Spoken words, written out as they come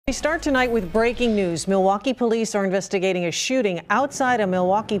We start tonight with breaking news. Milwaukee police are investigating a shooting outside a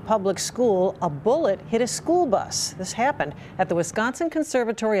Milwaukee public school. A bullet hit a school bus. This happened at the Wisconsin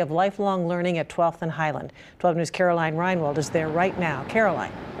Conservatory of Lifelong Learning at 12th and Highland. 12 News' Caroline Reinwald is there right now.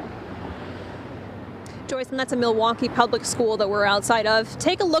 Caroline. Joyce, and that's a Milwaukee public school that we're outside of.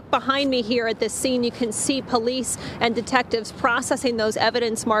 Take a look behind me here at this scene. You can see police and detectives processing those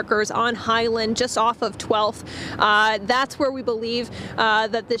evidence markers on Highland just off of 12th. That's where we believe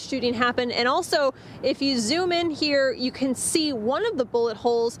that this shooting happened. And also, if you zoom in here, you can see one of the bullet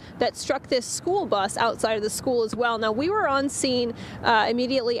holes that struck this school bus outside of the school as well. Now, we were on scene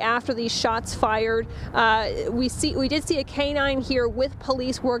immediately after these shots fired. We did see a canine here with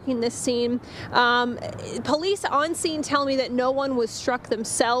police working this scene. Police on scene tell me that no one was struck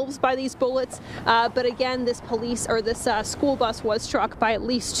themselves by these bullets, but again, this school bus was struck by at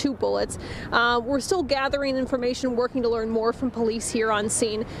least 2 bullets. We're still gathering information, working to learn more from police here on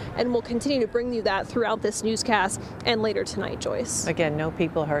scene, and we'll continue to bring you that throughout this newscast and later tonight, Joyce. Again, no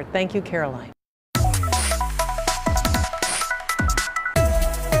people hurt. Thank you, Caroline.